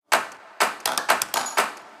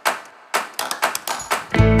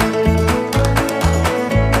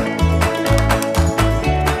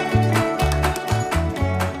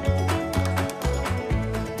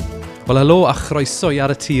Wel, helo a chroeso I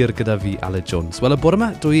ar y tir gyda fi, Aled Jones. Wel, y bore yma,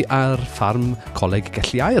 dwi ar ffarm Coleg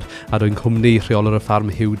Gelli Aur, a dwi'n cwmni rheolwr y ffarm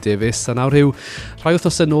Hugh Davies. A nawr Hugh, rhai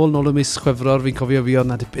wythnos yn ôl y mis Chwefror, fi'n cofio fi oedd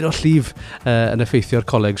na dipyn o llif yn effeithio'r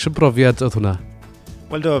coleg. Sy'n brofiad oedd hwnna?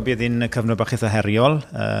 Wel do, bydd hi'n cyfnod bach eitha heriol.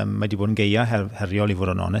 Mae wedi bod yn geia heriol I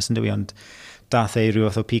fod yn onest, yn dwi, ond dath ei rhyw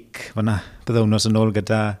fath o pic fyna byddwnos yn ôl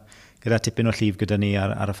gyda tipyn o llif gyda ni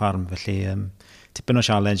ar y ffarm. Felly tipyn o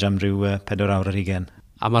challenge am ryw 4 awr ar 20.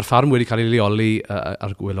 A mae'r ffarm wedi cael ei leoli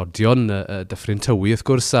ar gwelodion Dyffryn Tywi, wrth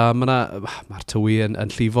gwrs, a mae'r Tywi yn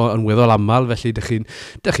llifo yn weddol aml, felly dych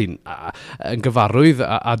chi'n yn gyfarwydd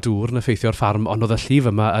a dŵr yn effeithio'r ffarm, ond oedd y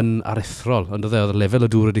llif yma yn aruthrol, ond oedd y lefel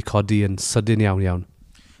y dŵr wedi codi yn sydyn iawn.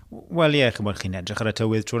 Wel ie, chymod chi'n edrych ar y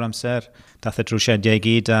tywydd trwy'r amser, dath y drwy siediau I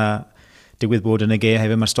gyd a digwydd bod yn y ge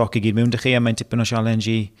hefyd, mae'r stoc I gyd mewn dych chi, a mae'n tipyn o challenge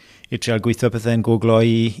I trial gweithio pethau'n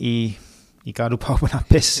gogloi I gadw pawb yn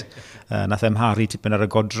hapus. Nath emharu tipyn ar y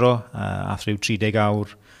godro, a rhyw 30 awr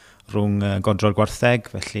rhwng godro'r gwartheg,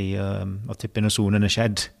 felly oedd tipyn o sŵn yn y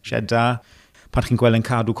shed da. Pan chi'n gweld yn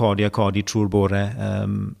cadw codi trwy'r bore,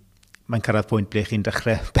 mae'n cyrraedd pwynt ble chi'n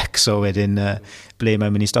dechrau becso wedyn ble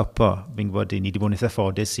mae'n mynd I stopo. Fi'n gwybod ni wedi bod yn eitha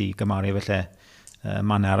ffodus I gymaru efallai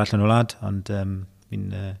man arall yn wlad, ond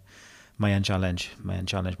mae'n challenge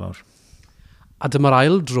mawr. A dyma'r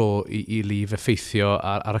ail dro I lif effeithio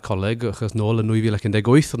ar y coleg, achos nôl yn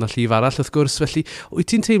 2018, oedd yna llif arall wrth gwrs, felly wyt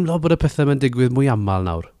ti'n teimlo bod y pethau mae'n digwydd mwy aml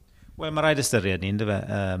nawr? Wel, mae rhaid ystyried ni'n dyfa.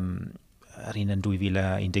 Yr un yn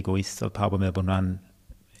 2018, oedd pawb yn meddwl bod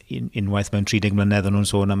hwnna'n unwaith mewn 30 mlynedd o'n nhw'n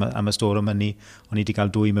sôn am y stor yma ni, o'n I wedi cael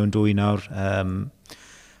 2 mewn 2 nawr.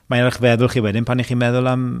 Mae'n eich feddwl chi wedyn, pan I chi'n meddwl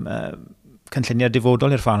am cynlluniau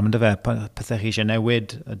difodol i'r ffarm yn dyfa, pethau chi eisiau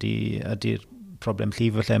newid, ydy'r problem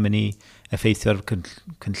llif felly mynd I effeithio'r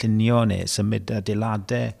cynllunio neu symud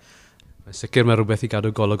adeiladau. Sicr mae rhywbeth I gadw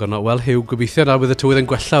golwg arno. Wel, Hugh, gobeithio na bydd y tywydd yn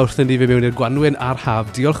gwella wrth ni fi mewn i'r Gwanwyn a'r haf.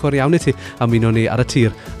 Diolch o'r iawn I ti am ymuno ni ar y tir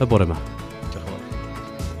y bore yma.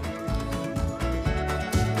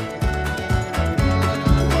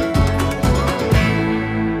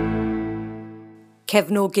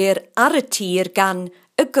 Cefnogir ar y tir gan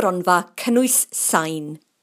y Gronfa Cynnwys Sain.